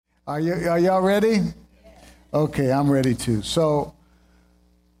Are y'all ready? Okay, I'm ready too. So,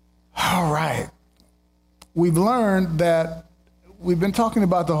 all right. We've learned that we've been talking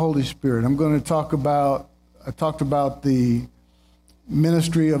about the Holy Spirit. I talked about the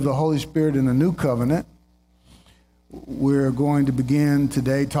ministry of the Holy Spirit in the New Covenant. We're going to begin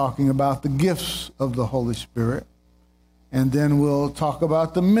today talking about the gifts of the Holy Spirit. And then we'll talk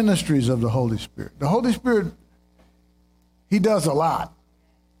about the ministries of the Holy Spirit. The Holy Spirit, he does a lot.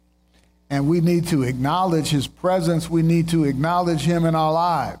 And we need to acknowledge his presence. We need to acknowledge him in our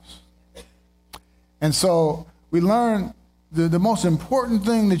lives. And so we learn the most important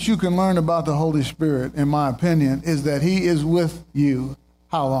thing that you can learn about the Holy Spirit, in my opinion, is that he is with you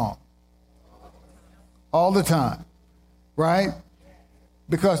how long? All the time, right?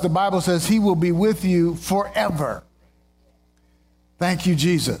 Because the Bible says he will be with you forever. Thank you,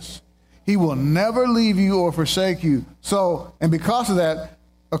 Jesus. He will never leave you or forsake you. So, and because of that,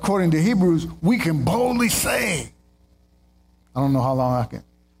 according to Hebrews, we can boldly say, I don't know how long I can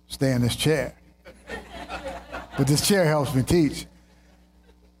stay in this chair, but this chair helps me teach.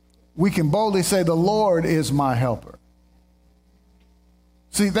 We can boldly say, the Lord is my helper.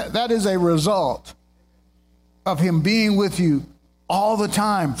 See, that is a result of him being with you all the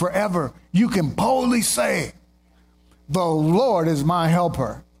time, forever. You can boldly say, the Lord is my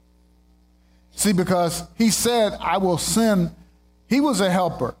helper. See, because he said, I will send. He was a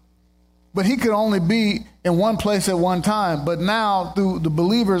helper, but he could only be in one place at one time. But now, through the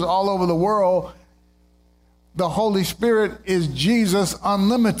believers all over the world, the Holy Spirit is Jesus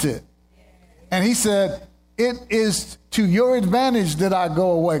unlimited. And he said, it is to your advantage that I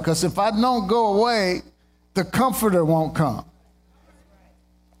go away, because if I don't go away, the Comforter won't come.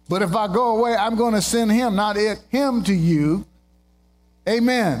 But if I go away, I'm going to send him, not it, him to you.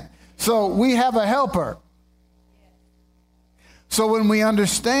 Amen. So we have a helper. So when we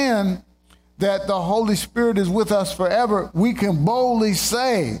understand that the Holy Spirit is with us forever, we can boldly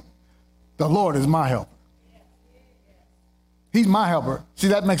say, the Lord is my helper. He's my helper. See,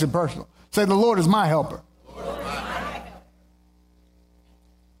 that makes it personal. Say, the Lord is my helper.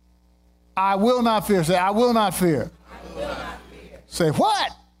 I will not fear. Say, I will not fear. Say,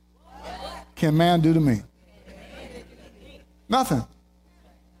 what can man do to me? Nothing.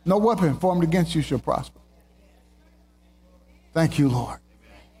 No weapon formed against you shall prosper. Thank you, Lord.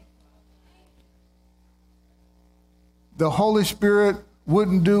 The Holy Spirit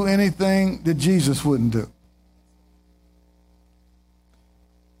wouldn't do anything that Jesus wouldn't do.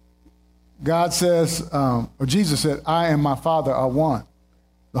 God says, or Jesus said, I and my Father are one.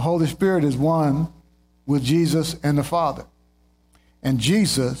 The Holy Spirit is one with Jesus and the Father. And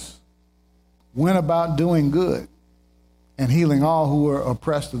Jesus went about doing good and healing all who were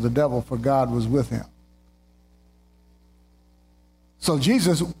oppressed of the devil, for God was with him. So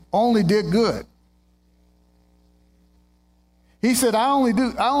Jesus only did good. He said, I only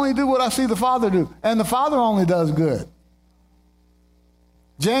do what I see the Father do, and the Father only does good.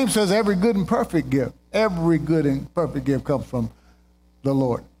 James says every good and perfect gift comes from the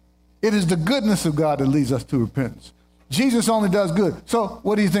Lord. It is the goodness of God that leads us to repentance. Jesus only does good. So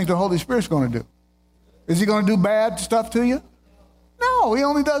what do you think the Holy Spirit's going to do? Is he going to do bad stuff to you? No, he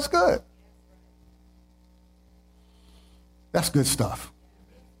only does good. That's good stuff.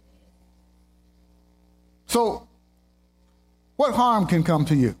 So what harm can come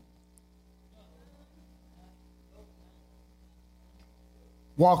to you?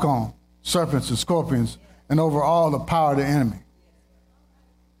 Walk on serpents and scorpions and over all the power of the enemy.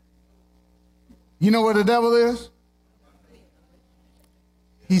 You know what the devil is?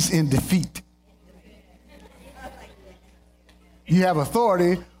 He's in defeat. You have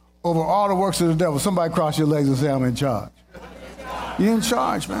authority over all the works of the devil. Somebody cross your legs and say, I'm in charge. You're in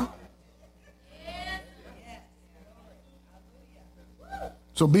charge, man.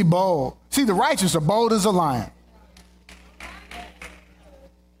 So be bold. See, the righteous are bold as a lion.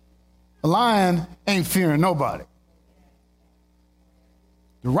 A lion ain't fearing nobody.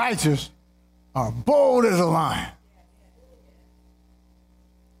 The righteous are bold as a lion.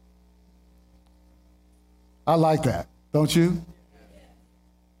 I like that, don't you?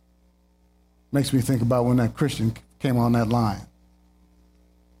 Makes me think about when that Christian came on that line.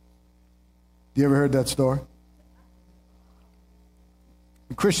 You ever heard that story?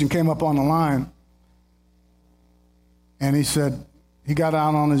 The Christian came up on the line and he said, he got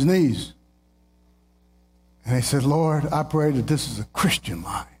down on his knees. And he said, Lord, I pray that this is a Christian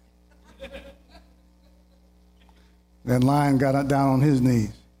lion. That lion got down on his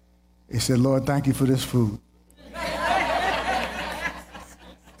knees. He said, Lord, thank you for this food.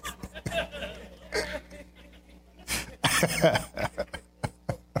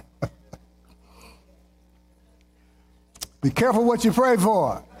 Be careful what you pray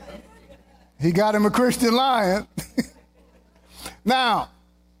for. He got him a Christian lion. Now,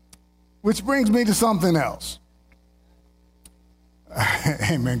 which brings me to something else.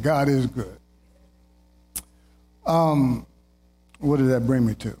 Amen. God is good. What did that bring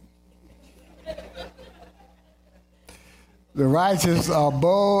me to? The righteous are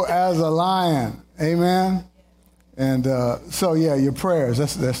bold as a lion. Amen. And so, yeah, your prayers.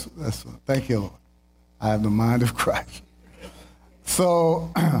 That's. Thank you, Lord. I have the mind of Christ.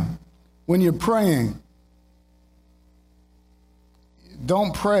 So, when you're praying,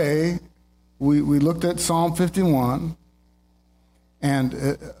 don't pray. We looked at Psalm 51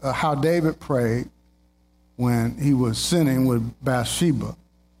 and how David prayed when he was sinning with Bathsheba,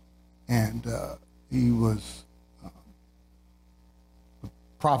 and he was. The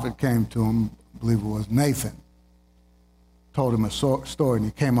prophet came to him, I believe it was Nathan, told him a story, and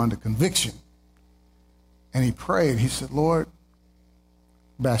he came under conviction. And he prayed. He said, Lord,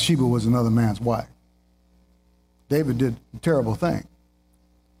 Bathsheba was another man's wife. David did a terrible thing.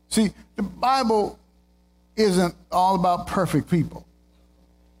 See, the Bible isn't all about perfect people.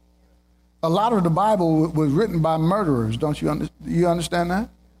 A lot of the Bible was written by murderers. Don't you understand that?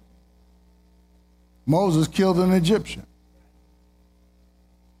 Moses killed an Egyptian.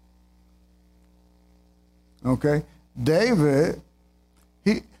 Okay? David,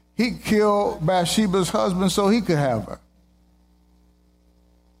 he killed Bathsheba's husband so he could have her.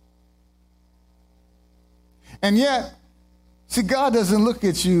 And yet, see, God doesn't look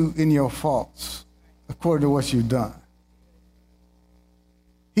at you in your faults according to what you've done.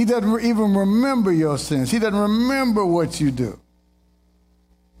 He doesn't even remember your sins. He doesn't remember what you do.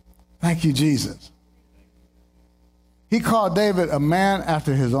 Thank you, Jesus. He called David a man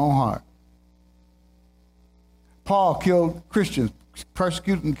after his own heart. Paul killed Christians,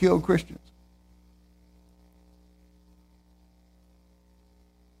 persecuted and killed Christians.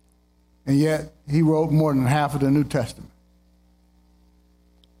 And yet, he wrote more than half of the New Testament.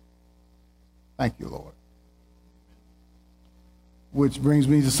 Thank you, Lord. Which brings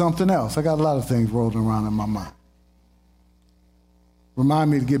me to something else. I got a lot of things rolling around in my mind.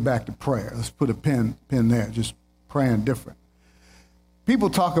 Remind me to get back to prayer. Let's put a pin there, just praying different. People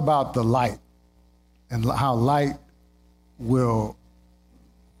talk about the light and how light light's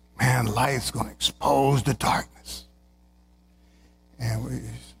going to expose the darkness. And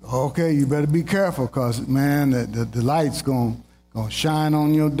okay, you better be careful because, man, the light's going to shine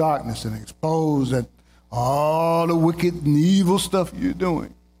on your darkness and expose that all the wicked and evil stuff you're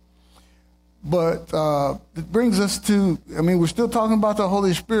doing. But it brings us to, we're still talking about the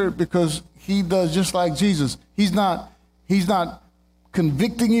Holy Spirit because he does just like Jesus. He's not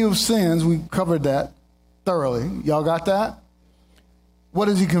convicting you of sins. We covered that thoroughly. Y'all got that? What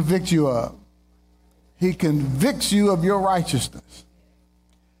does he convict you of? He convicts you of your righteousness.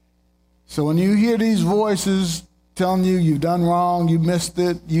 So when you hear these voices telling you you've done wrong, you missed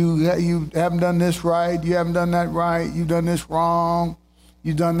it, you haven't done this right, you haven't done that right, you've done this wrong,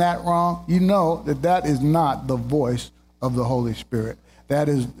 you've done that wrong, you know that is not the voice of the Holy Spirit. That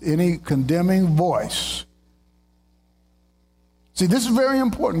is any condemning voice. See, this is very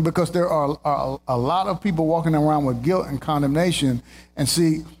important because there are a lot of people walking around with guilt and condemnation. And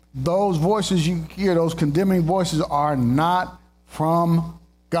see, those voices you hear, those condemning voices are not from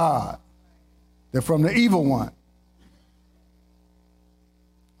God. They're from the evil one.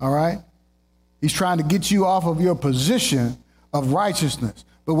 All right? He's trying to get you off of your position of righteousness.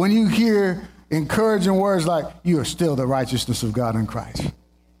 But when you hear encouraging words like, you are still the righteousness of God in Christ,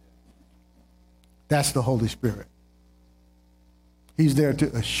 that's the Holy Spirit. He's there to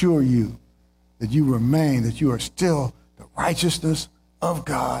assure you that you remain, that you are still the righteousness of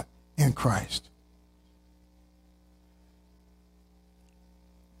God in Christ.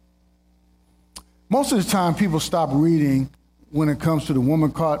 Most of the time, people stop reading when it comes to the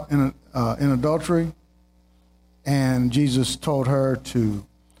woman caught in adultery. And Jesus told her to,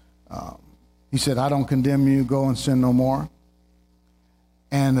 he said, I don't condemn you, go and sin no more.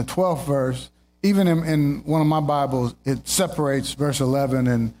 And the 12th verse, even in one of my Bibles, it separates verse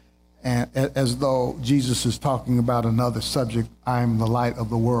 11 and as though Jesus is talking about another subject, I am the light of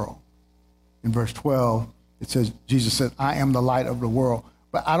the world. In verse 12, it says, Jesus said, I am the light of the world.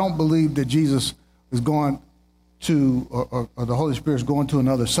 But I don't believe that Jesus is going to, or the Holy Spirit is going to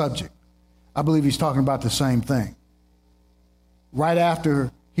another subject. I believe he's talking about the same thing. Right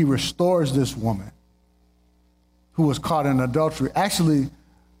after he restores this woman who was caught in adultery. Actually,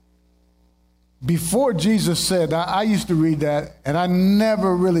 before Jesus said, I used to read that, and I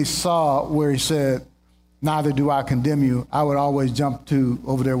never really saw where he said, neither do I condemn you. I would always jump to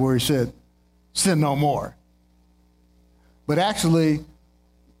over there where he said, sin no more. But actually,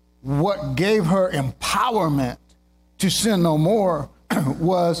 what gave her empowerment to sin no more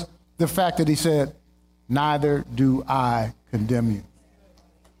was the fact that he said, neither do I condemn you.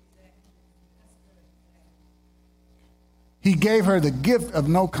 He gave her the gift of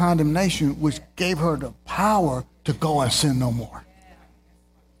no condemnation, which gave her the power to go and sin no more.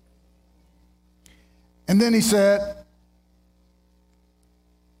 And then he said,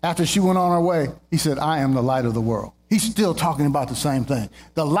 after she went on her way, he said, I am the light of the world. He's still talking about the same thing.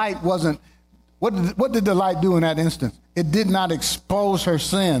 The light wasn't, what did the light do in that instance? It did not expose her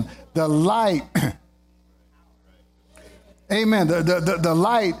sin. The light, amen, the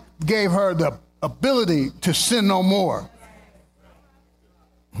light gave her the ability to sin no more.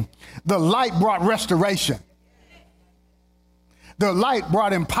 The light brought restoration. The light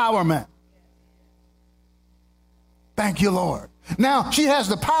brought empowerment. Thank you, Lord. Now she has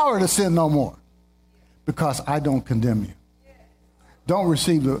the power to sin no more because I don't condemn you. Don't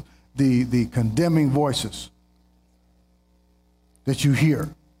receive the condemning voices that you hear.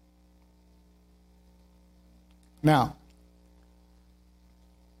 Now,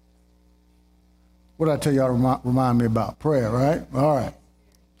 what did I tell y'all to remind me about? Prayer, right? All right.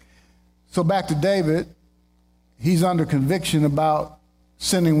 So back to David. He's under conviction about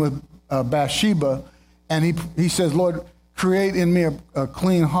sinning with Bathsheba. And he says, Lord, create in me a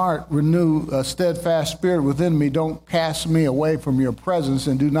clean heart, renew a steadfast spirit within me. Don't cast me away from your presence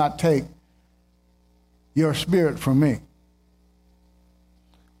and do not take your spirit from me.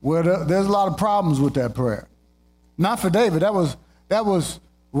 Well, there's a lot of problems with that prayer. Not for David. That was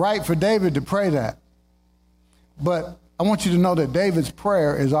right for David to pray that. But I want you to know that David's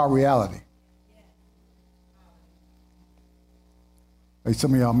prayer is our reality. Hey,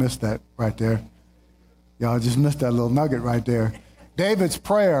 some of y'all missed that right there. Y'all just missed that little nugget right there. David's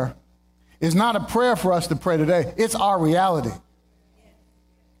prayer is not a prayer for us to pray today. It's our reality.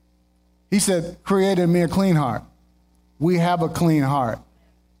 He said, create in me a clean heart. We have a clean heart.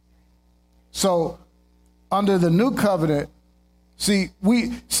 So under the new covenant,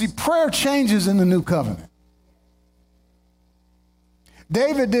 prayer changes in the new covenant.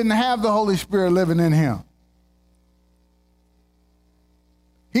 David didn't have the Holy Spirit living in him.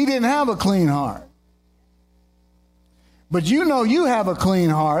 He didn't have a clean heart. But you know you have a clean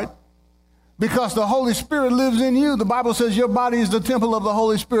heart because the Holy Spirit lives in you. The Bible says your body is the temple of the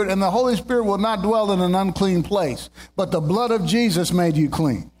Holy Spirit, and the Holy Spirit will not dwell in an unclean place. But the blood of Jesus made you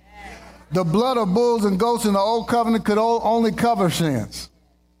clean. The blood of bulls and goats in the old covenant could only cover sins.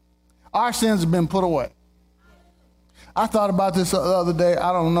 Our sins have been put away. I thought about this the other day.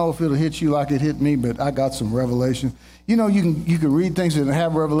 I don't know if it'll hit you like it hit me, but I got some revelation. You know, you can read things and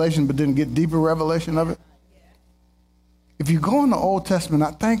have revelation, but then get deeper revelation of it. If you go in the Old Testament, I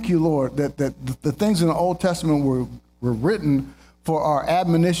thank you, Lord, that the things in the Old Testament were written for our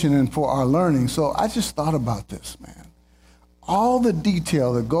admonition and for our learning. So I just thought about this, man. All the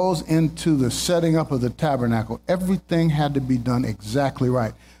detail that goes into the setting up of the tabernacle, everything had to be done exactly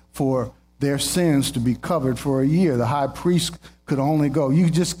right for their sins to be covered for a year. The high priest could only go.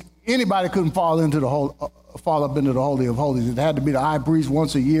 Anybody couldn't fall up into the Holy of Holies. It had to be the high priest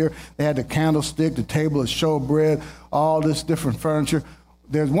once a year. They had the candlestick, the table of showbread, all this different furniture.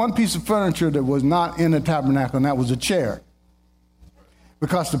 There's one piece of furniture that was not in the tabernacle, and that was a chair.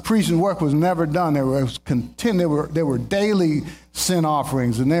 Because the priest's work was never done. There were daily sin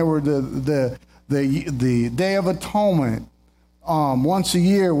offerings, and there were the Day of Atonement once a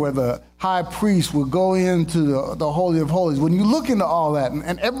year where the high priest would go into the Holy of Holies. When you look into all that,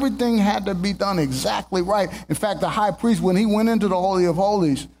 and everything had to be done exactly right. In fact, the high priest, when he went into the Holy of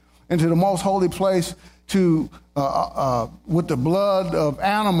Holies, into the most holy place with the blood of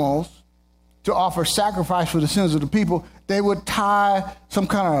animals to offer sacrifice for the sins of the people, they would tie some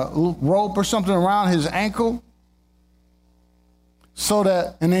kind of rope or something around his ankle so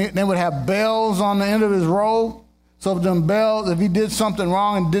that, and they would have bells on the end of his robe. So if them bells, if he did something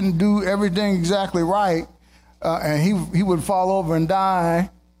wrong and didn't do everything exactly right, and he would fall over and die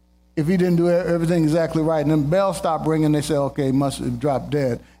if he didn't do everything exactly right. And then bells stopped ringing. They said, okay, he must have dropped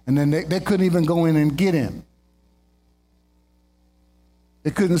dead. And then they couldn't even go in and get him. They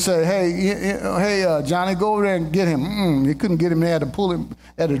couldn't say, hey, Johnny, go over there and get him. They couldn't get him. They had to pull him,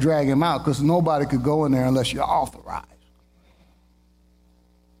 they had to drag him out because nobody could go in there unless you're authorized.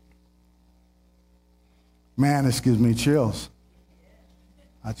 Man, this gives me chills.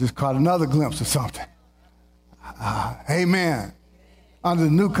 I just caught another glimpse of something. Amen. Under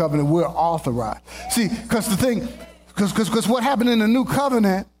the new covenant, we're authorized. See, because what happened in the new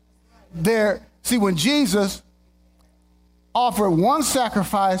covenant, when Jesus offered one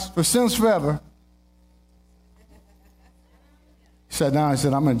sacrifice for sins forever, sat down and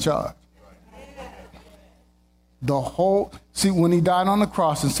said, I'm in charge. When he died on the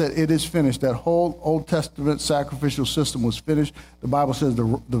cross and said, it is finished, that whole Old Testament sacrificial system was finished. The Bible says the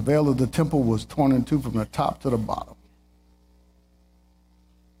veil of the temple was torn in two from the top to the bottom.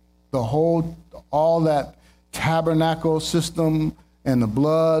 All that tabernacle system and the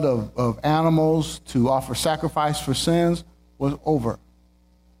blood of animals to offer sacrifice for sins was over. It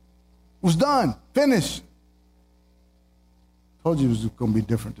was done, finished. Told you it was going to be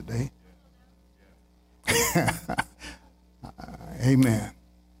different today. Amen.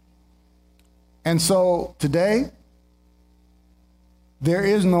 And so today, there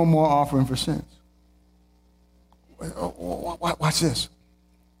is no more offering for sins. Watch this.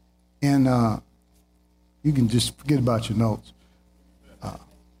 And you can just forget about your notes.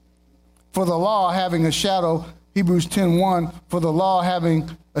 For the law having a shadow, Hebrews 10:1, for the law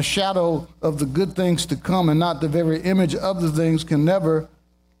having a shadow of the good things to come and not the very image of the things, can never,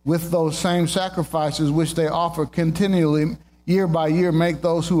 with those same sacrifices which they offer continually, year by year, make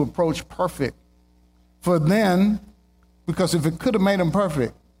those who approach perfect. For then, because if it could have made them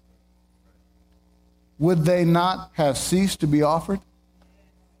perfect, would they not have ceased to be offered?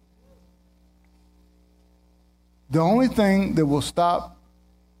 The only thing that will stop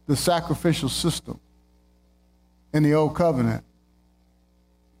the sacrificial system in the old covenant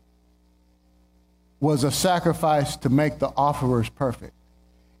was a sacrifice to make the offerers perfect.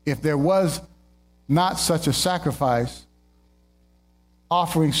 If there was not such a sacrifice,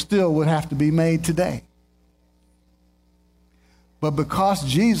 offering still would have to be made today. But because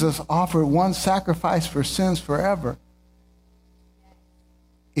Jesus offered one sacrifice for sins forever,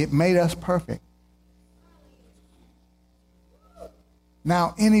 it made us perfect.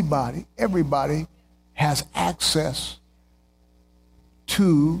 Now everybody has access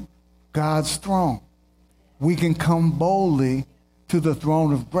to God's throne. We can come boldly to the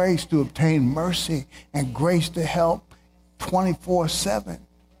throne of grace to obtain mercy and grace to help 24/7.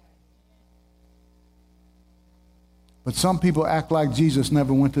 But some people act like Jesus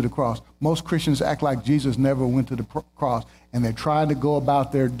never went to the cross. Most Christians act like Jesus never went to the cross, and they're trying to go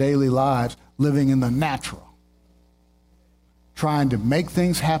about their daily lives living in the natural, trying to make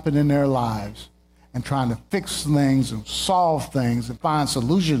things happen in their lives and trying to fix things and solve things and find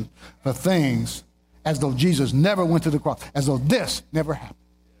solutions for things as though Jesus never went to the cross, as though this never happened.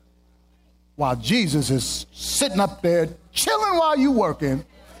 While Jesus is sitting up there chilling while you working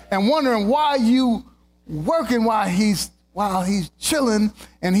and wondering why you working while he's chilling,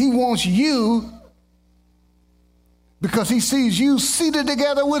 and he wants you because he sees you seated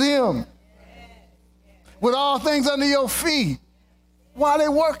together with him with all things under your feet while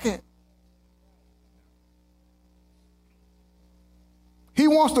they're working. He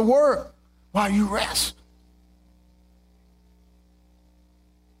wants to work while you rest.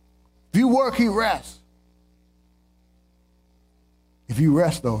 If you work, he rests. If you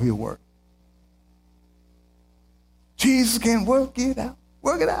rest, though, he'll work. Jesus can work it out.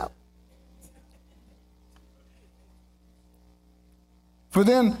 Work it out. For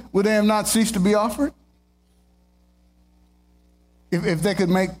then, would they have not ceased to be offered? If they could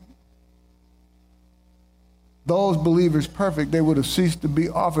make those believers perfect, they would have ceased to be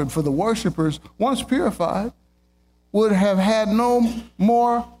offered. For the worshipers, once purified, would have had no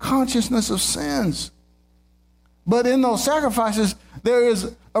more consciousness of sins. But in those sacrifices, there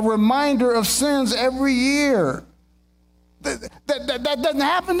is a reminder of sins every year. That doesn't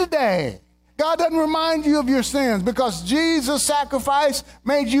happen today. God doesn't remind you of your sins because Jesus' sacrifice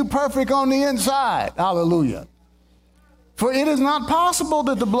made you perfect on the inside. Hallelujah. For it is not possible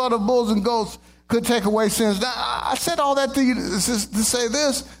that the blood of bulls and goats could take away sins. Now, I said all that to you to say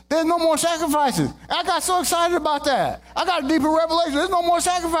this. There's no more sacrifices. I got so excited about that. I got a deeper revelation. There's no more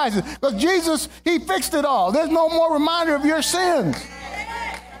sacrifices because Jesus, he fixed it all. There's no more reminder of your sins.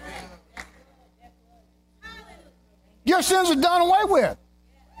 Your sins are done away with.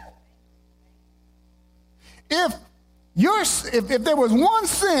 If there was one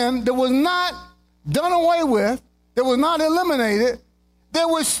sin that was not done away with, that was not eliminated, there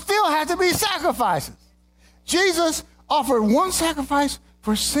would still have to be sacrifices. Jesus offered one sacrifice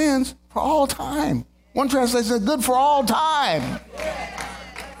for sins for all time. One translation said, good for all time.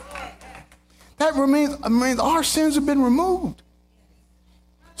 That means our sins have been removed.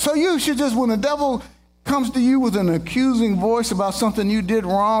 So you should just, when the devil comes to you with an accusing voice about something you did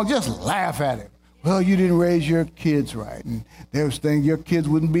wrong, just laugh at it. Well, you didn't raise your kids right, and there's things your kids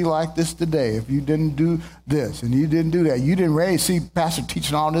wouldn't be like this today if you didn't do this and you didn't do that. You didn't raise, see, Pastor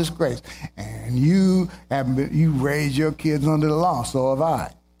teaching all this grace, and you raised your kids under the law, so have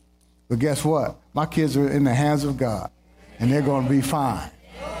I. But guess what? My kids are in the hands of God. and they're going to be fine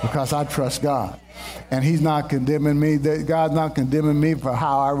because I trust God. And he's not condemning me. God's not condemning me for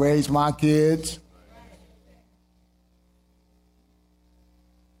how I raise my kids.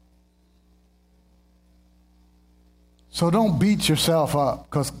 So don't beat yourself up,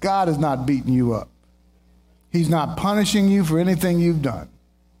 because God is not beating you up. He's not punishing you for anything you've done.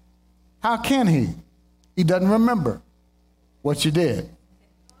 How can he? He doesn't remember what you did.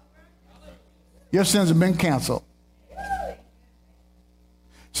 Your sins have been canceled.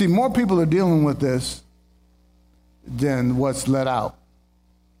 See, more people are dealing with this than what's let out.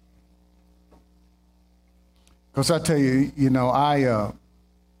 Because I tell you,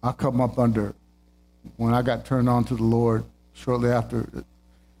 I come up under, when I got turned on to the Lord, shortly after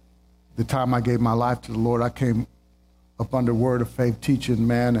the time I gave my life to the Lord, I came up under Word of Faith teaching,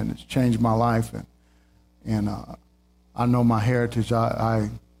 man, and it's changed my life. And I know my heritage. I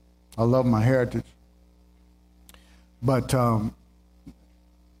love my heritage. But I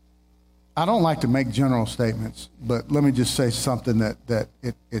don't like to make general statements, but let me just say something that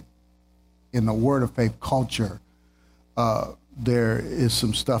it in the Word of Faith culture, there is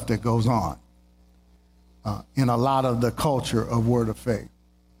some stuff that goes on in a lot of the culture of Word of Faith.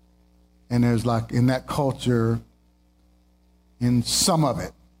 And there's like in that culture, in some of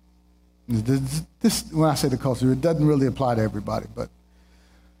it, this when I say the culture, it doesn't really apply to everybody, but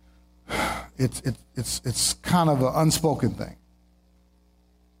it's kind of an unspoken thing.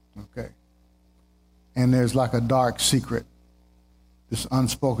 Okay. And there's like a dark secret, this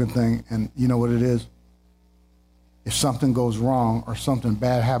unspoken thing, and you know what it is? If something goes wrong or something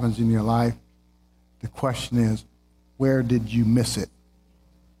bad happens in your life, the question is, where did you miss it?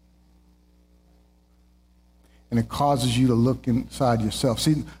 And it causes you to look inside yourself.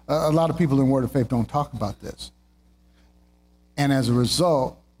 See, a lot of people in Word of Faith don't talk about this. And as a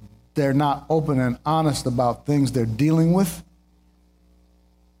result, they're not open and honest about things they're dealing with.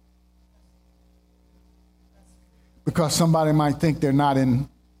 Because somebody might think they're not in,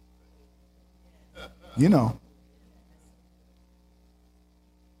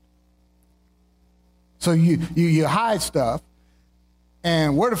 So you hide stuff,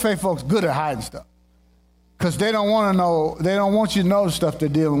 and Word of Faith folks good at hiding stuff. Because they don't want to know, they don't want you to know the stuff they're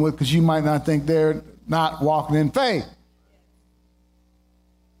dealing with, because you might not think they're not walking in faith.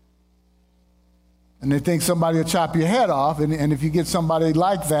 And they think somebody will chop your head off, and if you get somebody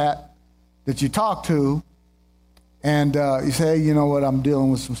like that you talk to, and you say, hey, you know what, I'm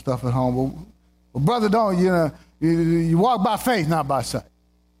dealing with some stuff at home. Well, brother, don't, you walk by faith, not by sight.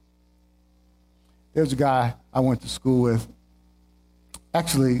 There's a guy I went to school with.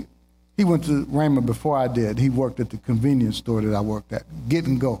 Actually, he went to Rhema before I did. He worked at the convenience store that I worked at, Get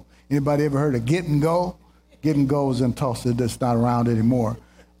and Go. Anybody ever heard of Get and Go? Get and Go was in Tulsa. That's not around anymore.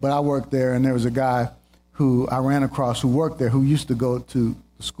 But I worked there, and there was a guy who I ran across who worked there, who used to go to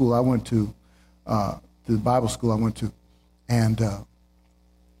the school I went to the Bible school I went to. And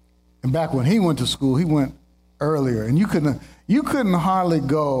back when he went to school, he went earlier. And you couldn't hardly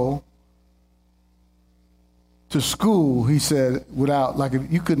go to school, he said, without, like, if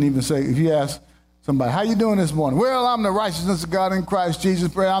you couldn't even say, if you asked somebody, how you doing this morning? Well, I'm the righteousness of God in Christ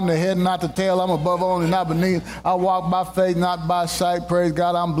Jesus. Pray, I'm the head and not the tail. I'm above only, not beneath. I walk by faith, not by sight. Praise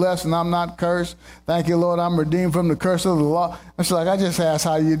God, I'm blessed and I'm not cursed. Thank you, Lord, I'm redeemed from the curse of the law. It's like, I just asked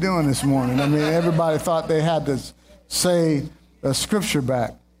how you doing this morning. I mean, everybody thought they had to say a scripture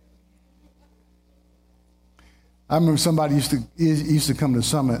back. I remember somebody used to come to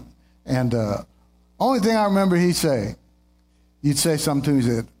Summit, and only thing I remember he'd say, you'd say something to him, he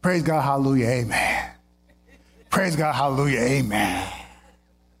said, praise God, hallelujah, amen. Praise God, hallelujah, amen.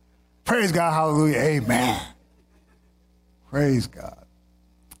 Praise God, hallelujah, amen. Praise God.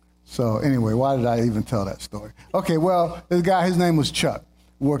 So anyway, why did I even tell that story? Okay, well, this guy, his name was Chuck,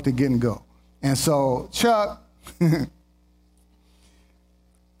 worked at Get and Go. And so Chuck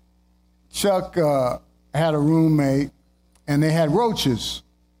had a roommate, and they had roaches.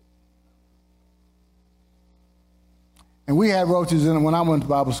 And we had roaches in it. When I went to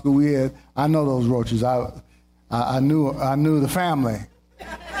Bible school, I know those roaches. I knew the family.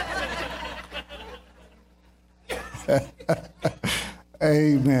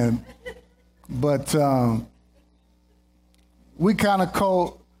 Amen. But we kind of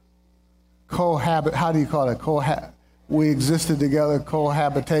cohabit. How do you call it? We existed together,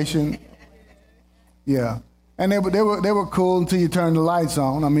 cohabitation. Yeah. And they were cool until you turned the lights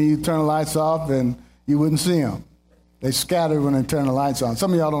on. I mean, you turn the lights off and you wouldn't see them. They scatter when they turn the lights on.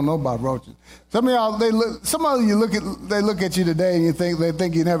 Some of y'all don't know about roaches. Some of y'all, they look at you today and they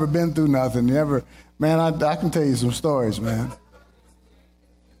think you never been through nothing. Man, I can tell you some stories, man.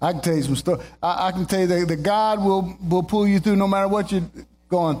 I can tell you some stories. I can tell you that God will pull you through no matter what you're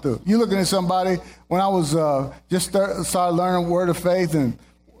going through. You're looking at somebody, when I was started learning word of faith and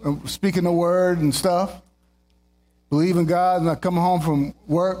speaking the word and stuff, believing God, and I come home from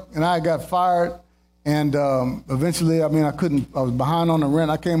work, and I got fired, and eventually, I was behind on the rent.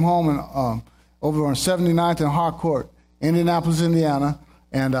 I came home and over on 79th and Harcourt, Indianapolis, Indiana,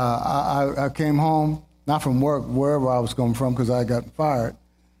 and I came home, not from work, wherever I was coming from, because I got fired.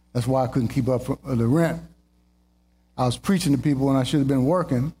 That's why I couldn't keep up the rent. I was preaching to people when I should have been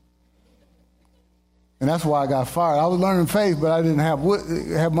working, and that's why I got fired. I was learning faith, but I didn't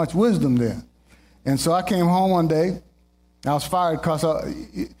have much wisdom then. And so I came home one day. I was fired because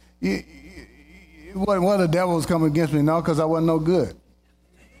it wasn't the devil was coming against me, no, because I wasn't no good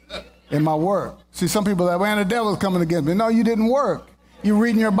in my work. See, some people are like, man, the devil's coming against me. No, you didn't work. You're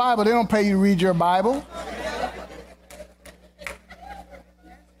reading your Bible. They don't pay you to read your Bible.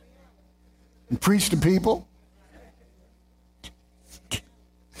 And preach to people.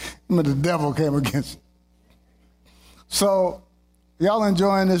 But the devil came against me. So, y'all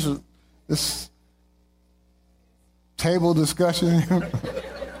enjoying this table discussion?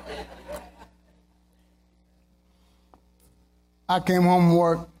 I came home from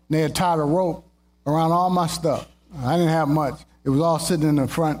work, and they had tied a rope around all my stuff. I didn't have much. It was all sitting in the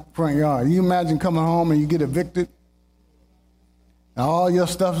front yard. You imagine coming home and you get evicted, and all your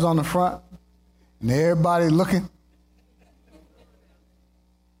stuff is on the front, and everybody looking.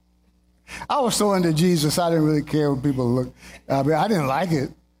 I was so into Jesus, I didn't really care what people looked. I didn't like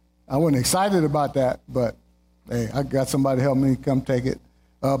it. I wasn't excited about that, but hey, I got somebody to help me come take it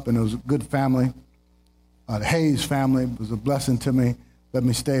up, and it was a good family. The Hayes family was a blessing to me, let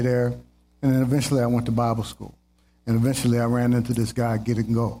me stay there. And then eventually I went to Bible school. And eventually I ran into this guy, Get It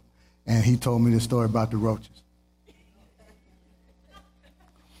and Go. And he told me the story about the roaches.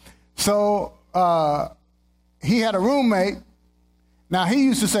 So he had a roommate. Now he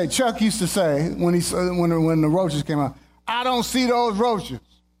used to say, Chuck used to say, when the roaches came out, I don't see those roaches.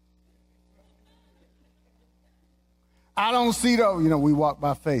 I don't see those. We walk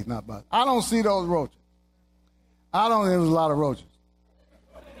by faith, not by. I don't see those roaches. There was a lot of roaches.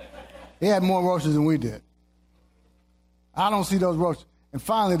 He had more roaches than we did. I don't see those roaches. And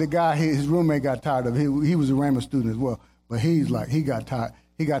finally, the guy, his roommate, got tired of it. He was a Rhema student as well, but he got tired.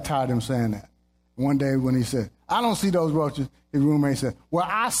 He got tired of him saying that. One day when he said, I don't see those roaches, his roommate said, well,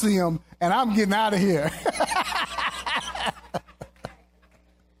 I see them, and I'm getting out of here.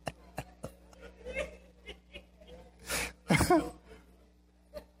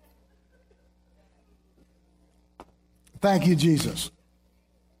 Thank you, Jesus.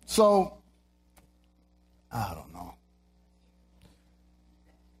 So, I don't know.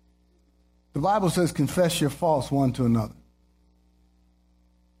 The Bible says, confess your faults one to another.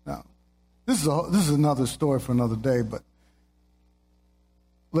 Now, this is another story for another day, but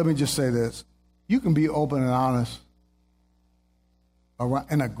let me just say this. You can be open and honest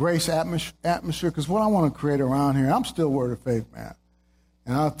in a grace atmosphere, because what I want to create around here, I'm still Word of Faith, man.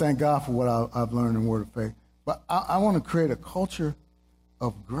 And I thank God for what I've learned in Word of Faith. But I want to create a culture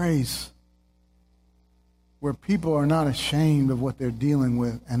of grace where people are not ashamed of what they're dealing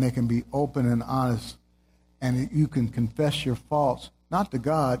with, and they can be open and honest, and you can confess your faults, not to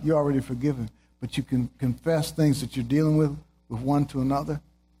God, you're already forgiven, but you can confess things that you're dealing with one to another,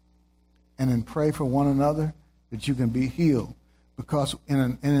 and then pray for one another that you can be healed. Because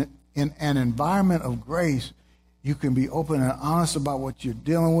in an environment of grace, you can be open and honest about what you're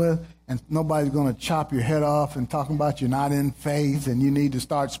dealing with, and nobody's going to chop your head off and talking about you're not in faith and you need to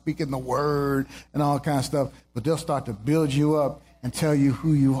start speaking the word and all kind of stuff. But they'll start to build you up and tell you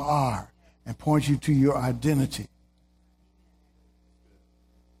who you are and point you to your identity.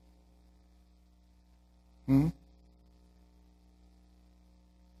 And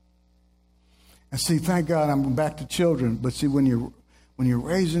see, thank God I'm back to children. But see, when you're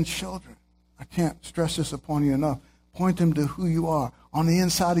raising children, I can't stress this upon you enough. Point them to who you are. On the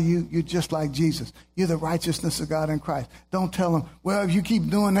inside of you, you're just like Jesus. You're the righteousness of God in Christ. Don't tell them, well, if you keep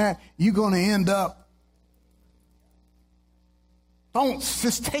doing that, you're going to end up. Don't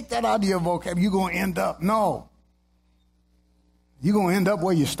just take that out of your vocabulary. You're going to end up. No. You're going to end up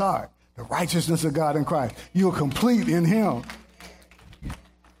where you start. The righteousness of God in Christ. You're complete in Him.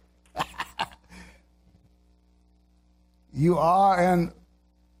 You are, and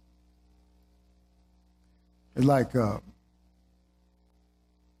it's like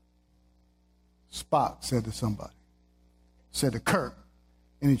Spock said to somebody, said to Kirk,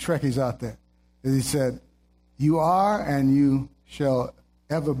 any Trekkies out there, he said, you are and you shall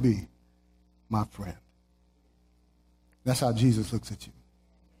ever be my friend. That's how Jesus looks at you.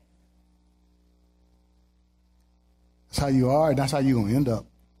 how you are, and that's how you're going to end up.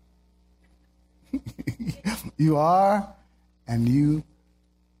 You are, and you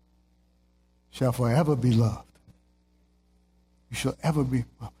shall forever be loved. You shall ever be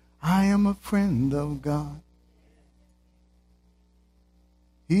loved. I am a friend of God.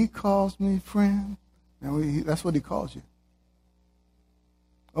 He calls me friend. And that's what he calls you.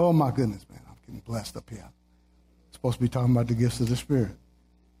 Oh, my goodness, man. I'm getting blessed up here. Supposed to be talking about the gifts of the Spirit.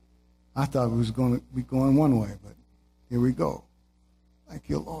 I thought we was going to be going one way, but here we go. Thank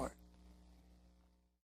you, Lord.